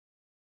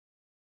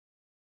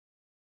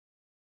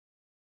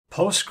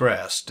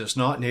Postgres does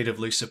not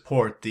natively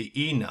support the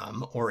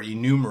enum or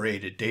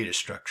enumerated data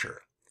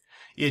structure.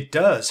 It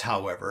does,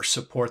 however,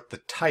 support the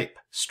type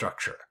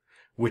structure,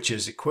 which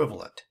is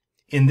equivalent.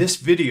 In this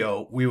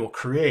video, we will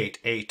create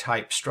a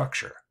type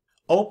structure.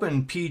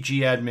 Open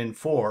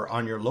pgadmin4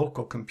 on your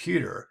local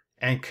computer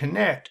and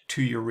connect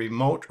to your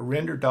remote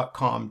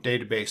render.com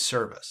database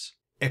service.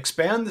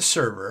 Expand the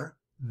server,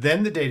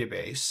 then the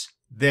database,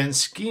 then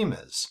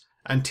schemas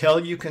until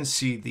you can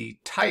see the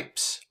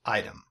types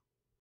item.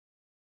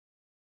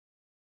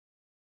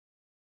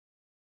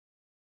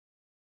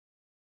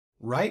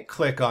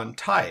 Right-click on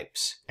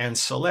Types and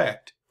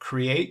select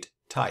Create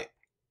Type.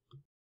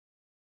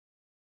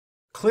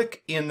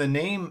 Click in the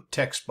Name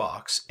text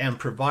box and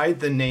provide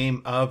the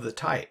name of the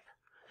type.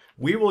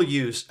 We will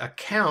use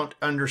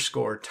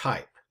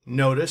account_type.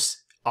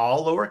 Notice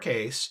all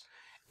lowercase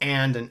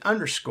and an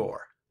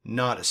underscore,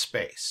 not a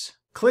space.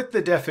 Click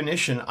the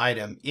definition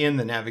item in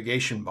the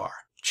navigation bar.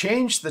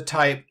 Change the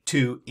type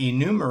to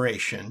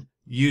enumeration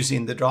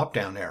using the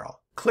drop-down arrow.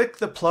 Click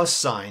the plus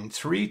sign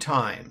 3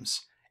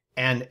 times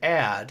and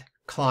add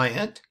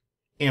client,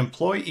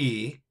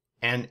 employee,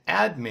 and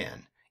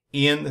admin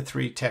in the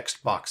 3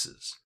 text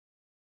boxes.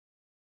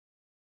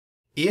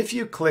 If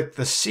you click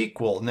the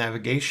SQL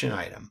navigation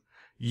item,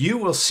 you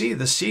will see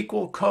the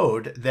SQL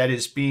code that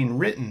is being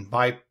written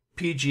by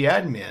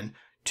pgadmin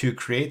to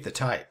create the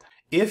type.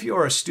 If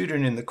you're a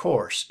student in the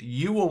course,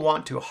 you will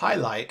want to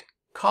highlight,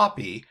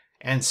 copy,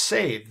 and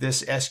save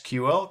this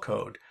SQL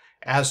code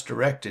as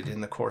directed in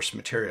the course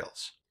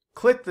materials.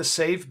 Click the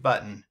Save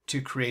button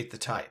to create the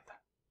type.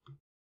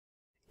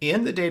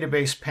 In the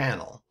database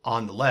panel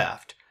on the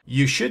left,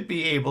 you should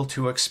be able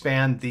to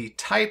expand the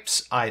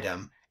Types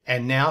item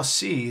and now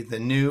see the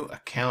new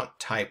account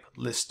type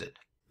listed.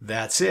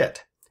 That's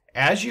it.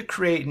 As you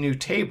create new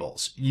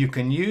tables, you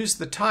can use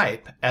the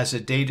type as a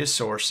data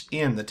source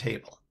in the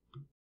table.